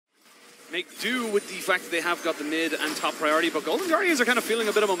make do with the fact that they have got the mid and top priority, but Golden Guardians are kind of feeling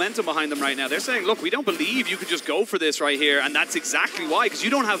a bit of momentum behind them right now. They're saying, look, we don't believe you could just go for this right here, and that's exactly why, because you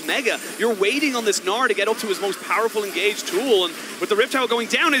don't have Mega. You're waiting on this Gnar to get up to his most powerful engaged tool, and with the Rift Tower going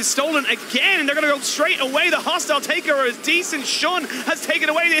down, it is stolen again, and they're going to go straight away. The hostile takeover is decent. Xun has taken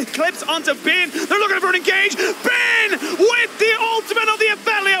away the Eclipse onto Bin. They're looking for an engage. Bin with the ultimate of the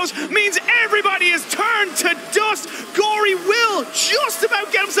Aphelios means everybody is turned to dust. Gori will just about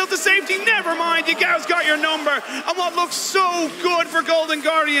get himself to safety. Never mind, Yagao's got your number. And what looks so good for Golden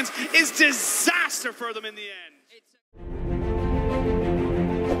Guardians is disaster for them in the end.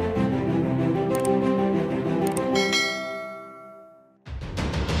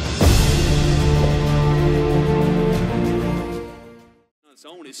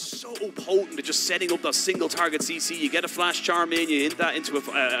 Zone is so potent at just setting up that single target CC. You get a flash charm in, you hit that into a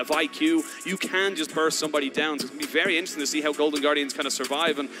IQ, you can just burst somebody down. So it's going to be very interesting to see how Golden Guardians kind of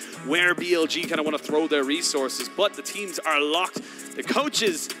survive and where BLG kind of want to throw their resources. But the teams are locked. The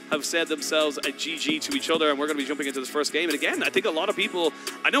coaches have said themselves a GG to each other, and we're going to be jumping into this first game. And again, I think a lot of people,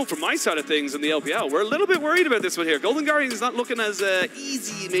 I know from my side of things in the LPL, we're a little bit worried about this one here. Golden Guardians is not looking as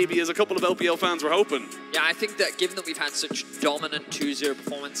easy maybe as a couple of LPL fans were hoping. Yeah, I think that given that we've had such dominant 2-0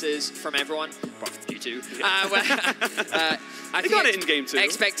 performances from everyone, apart from you two, I think got it in game 2.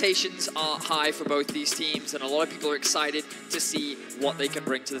 Expectations are high for both these teams, and a lot of people are excited to see what they can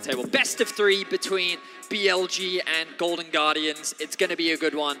bring to the table. Best of 3 between BLG and Golden Guardians. It's going to be a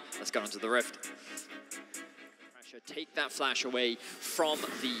good one. Let's go on to the Rift. Take that flash away from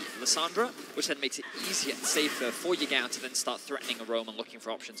the Lisandra, which then makes it easier and safer for Yagao to then start threatening a roam and looking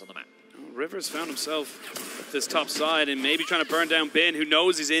for options on the map. Rivers found himself at this top side and maybe trying to burn down Bin, who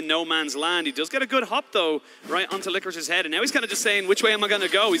knows he's in no man's land. He does get a good hop, though, right onto Licorice's head. And now he's kind of just saying, which way am I going to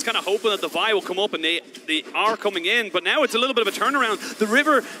go? He's kind of hoping that the Vi will come up, and they are coming in. But now it's a little bit of a turnaround. The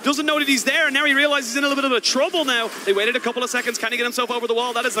River doesn't know that he's there, and now he realizes he's in a little bit of a trouble now. They waited a couple of seconds. Can he get himself over the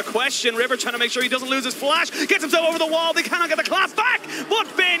wall? That is the question. River trying to make sure he doesn't lose his flash. Gets himself over the wall. They cannot get the class back.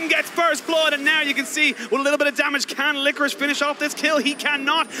 But Bin gets first blood, and now you can see with a little bit of damage, can Licorice finish off this kill? He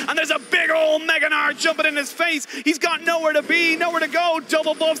cannot. And there's a big old Mega Gnar jumping in his face. He's got nowhere to be, nowhere to go.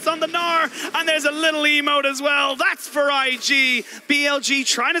 Double buffs on the Gnar, and there's a little emote as well. That's for IG. BLG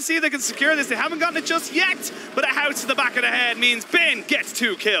trying to see if they can secure this. They haven't gotten it just yet, but a house to the back of the head means Bin gets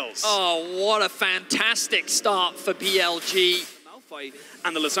 2 kills. Oh, what a fantastic start for BLG. Malphite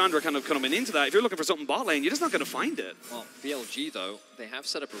and the Lisandra kind of coming into that. If you're looking for something bot lane, you're just not going to find it. Well, BLG, though, they have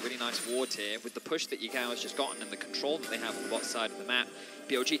set up a really nice ward here with the push that Yagao has just gotten and the control that they have on the bot side of the map.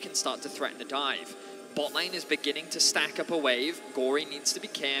 BLG can start to threaten a dive. Bot lane is beginning to stack up a wave. Gori needs to be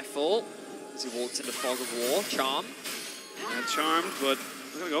careful as he walks into Fog of War. Charm. Charmed, but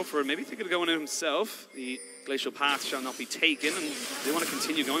he's going to go for it. Maybe thinking of going in himself. The glacial path shall not be taken, and they want to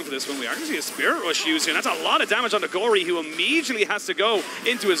continue going for this one. We are going to see a Spirit Rush used here. That's a lot of damage onto Gori, who immediately has to go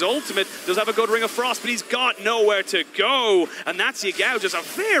into his ultimate. Does have a good Ring of Frost, but he's got nowhere to go. And that's Yagao, just a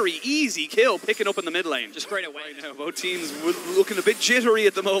very easy kill, picking up in the mid lane. Just great away. Right now, both teams looking a bit jittery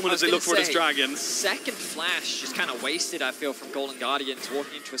at the moment as they look for this dragon. Second flash just kind of wasted, I feel, from Golden Guardians,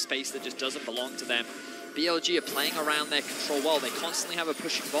 walking into a space that just doesn't belong to them. BLG are playing around their control well. They constantly have a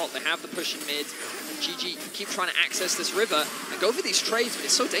pushing bot. They have the pushing mid. GG keep trying to access this river and go for these trades, but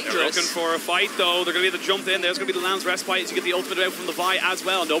it's so dangerous. They're looking for a fight, though. They're going to be able to jump in. There's going to be the Lamb's Respite as you get the ultimate out from the Vi as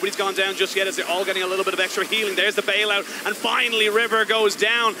well. Nobody's gone down just yet as they're all getting a little bit of extra healing. There's the bailout, and finally River goes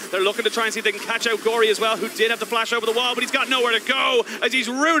down. They're looking to try and see if they can catch out Gori as well, who did have the flash over the wall, but he's got nowhere to go as he's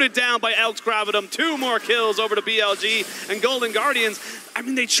rooted down by Elk's Gravitum. 2 more kills over to BLG, and Golden Guardians, I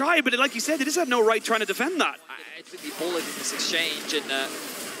mean, they tried, but like you said, they just have no right trying to defend that. It's really bullet in this exchange, and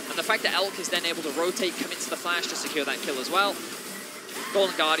the fact that Elk is then able to rotate, come into the flash to secure that kill as well.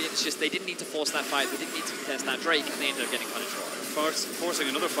 Golden Guardians they didn't need to force that fight, they didn't need to contest that Drake, and they ended up getting punished for it. Forcing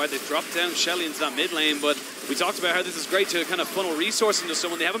another fight, they dropped down Shelly into that mid lane, but we talked about how this is great to kind of funnel resources into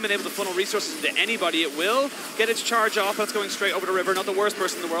someone. They haven't been able to funnel resources into anybody. It will get its charge off. That's going straight over the River. Not the worst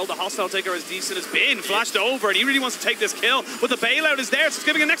person in the world. The hostile taker is decent. Has been flashed over, and he really wants to take this kill, but the bailout is there, so it's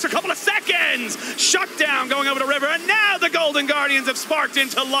giving an extra couple of seconds. Shut down going over the River, and now the Golden Guardians have sparked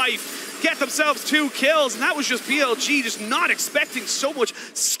into life. Get themselves 2 kills, and that was just BLG just not expecting so much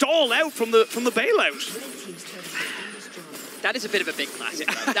stall out from the bailout. That is a bit of a big classic.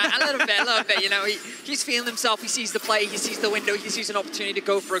 A little bit, you know, he's feeling himself, he sees the play, he sees the window, he sees an opportunity to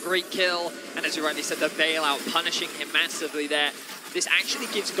go for a great kill, and as you rightly said, the bailout punishing him massively there. This actually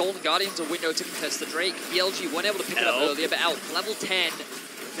gives Golden Guardians a window to contest the Drake. BLG weren't able to pick it up earlier, but Elk, level 10,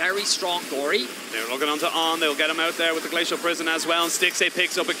 very strong Gori. They're looking onto On. They'll get him out there with the Glacial Prison as well. And Stixxay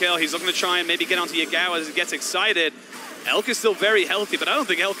picks up a kill. He's looking to try and maybe get onto Yagao as he gets excited. Elk is still very healthy, but I don't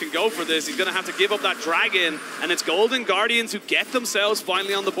think Elk can go for this. He's going to have to give up that dragon, and it's Golden Guardians who get themselves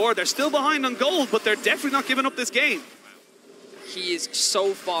finally on the board. They're still behind on gold, but they're definitely not giving up this game. He is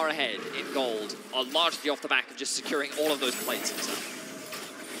so far ahead in gold, largely off the back of just securing all of those plates himself.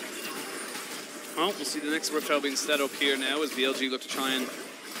 Well, we'll see the next Rift Hell being set up here now as BLG look to try and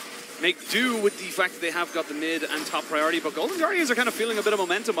make do with the fact that they have got the mid and top priority, but Golden Guardians are kind of feeling a bit of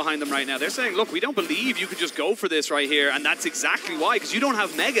momentum behind them right now. They're saying, look, we don't believe you could just go for this right here, and that's exactly why, because you don't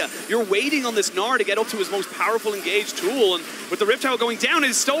have Mega. You're waiting on this Gnar to get up to his most powerful engaged tool, and with the Rift Tower going down,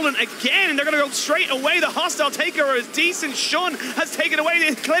 it is stolen again, and they're going to go straight away. The hostile takeover is decent. Xun has taken away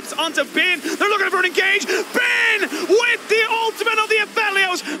the Eclipse onto Bin. They're looking for an engage. Bin with the ultimate of the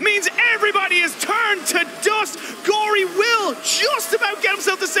Aphelios means everybody is turned to dust. Gori will just about get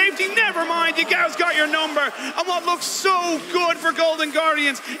himself to safety. Never mind, Yagao's got your number. And what looks so good for Golden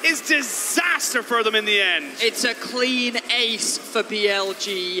Guardians is disaster for them in the end. It's a clean ace for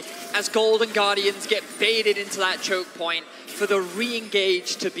BLG as Golden Guardians get baited into that choke point for the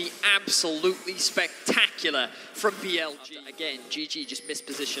re-engage to be absolutely spectacular from BLG. Again, GG just missed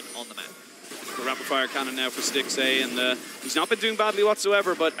position on the map. The rapid fire cannon now for Stixxay, and he's not been doing badly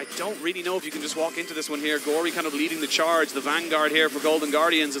whatsoever, but I don't really know if you can just walk into this one here. Gori kind of leading the charge, the vanguard here for Golden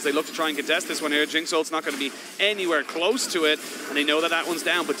Guardians as they look to try and contest this one here. Jinx ult's not going to be anywhere close to it, and they know that that one's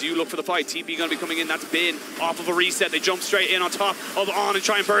down, but do you look for the fight? TP going to be coming in, that's Bin off of a reset. They jump straight in on top of On and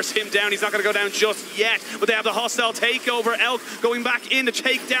try and burst him down. He's not going to go down just yet, but they have the hostile takeover. Elk going back in to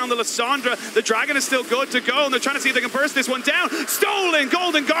take down the Lisandra. The dragon is still good to go, and they're trying to see if they can burst this one down. Stolen!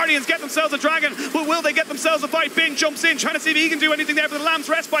 Golden Guardians get themselves a dragon, but will they get themselves a fight? Bin jumps in, trying to see if he can do anything there for the Lamb's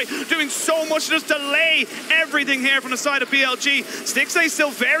Respite, doing so much to just delay everything here from the side of BLG. Stixxay still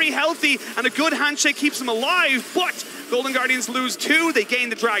very healthy, and a good handshake keeps him alive, but Golden Guardians lose 2, they gain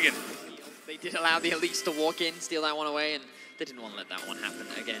the dragon. They did allow the Elites to walk in, steal that one away, and they didn't want to let that one happen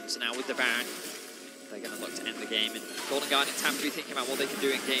again. So now with the Baron, they're going to look to end the game, and Golden Guardians have to be thinking about what they can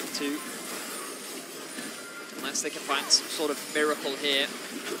do in game 2. Unless they can find some sort of miracle here.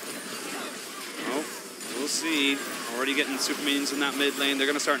 Oh, we'll see. Already getting super minions in that mid lane. They're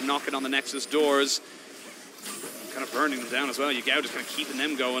going to start knocking on the Nexus doors. Kind of burning them down as well. Yagao just kind of keeping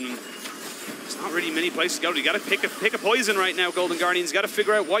them going. And there's not really many places to go. You got to pick a poison right now, Golden Guardians. You got to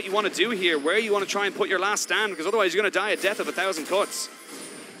figure out what you want to do here, where you want to try and put your last stand, because otherwise you're going to die a death of 1,000 cuts.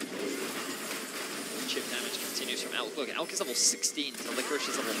 Chip damage continues from Elk. Look, Elk is level 16, so Licorice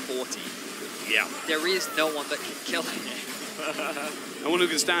is level 40. Yeah. There is no one that can kill him. No one who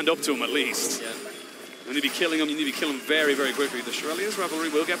can stand up to him, at least. Yeah. When you be killing him, you need to be killing him very, very quickly. The Shirley's Revelry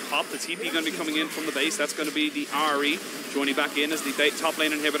will get popped. The TP going to be coming in from the base. That's going to be the Ahri joining back in as the top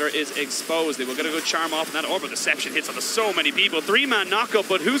lane inhibitor is exposed. They will get a good charm off, and that Orb of Deception hits onto so many people. 3-man knockup,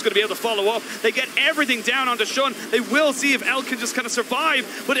 but who's going to be able to follow up? They get everything down onto Xun. They will see if Elk can just kind of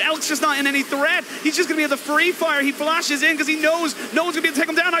survive, but Elk's just not in any threat. He's just going to be able to free fire. He flashes in because he knows no one's going to be able to take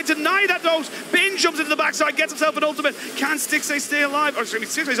him down. I deny that, though. Bin jumps into the backside, gets himself an ultimate. Can Stixxay stay alive? Or excuse me,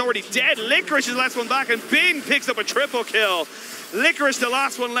 Stixxay's already dead. Licorice is the last one back, and Bin picks up a triple kill. Licorice, the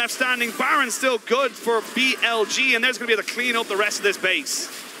last one left standing. Baron's still good for BLG, and there's going to be able to clean up the rest of this base.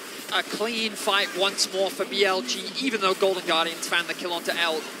 A clean fight once more for BLG, even though Golden Guardians found the kill onto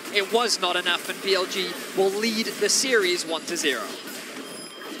Elk. It was not enough, and BLG will lead the series 1-0.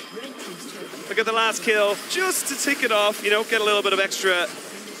 Look at the last kill, just to tick it off, you know, get a little bit of extra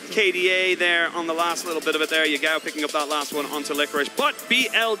KDA there on the last little bit of it there. Yagao picking up that last one onto Licorice, but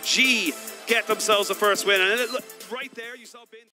BLG get themselves a first win, and right there you saw Bin.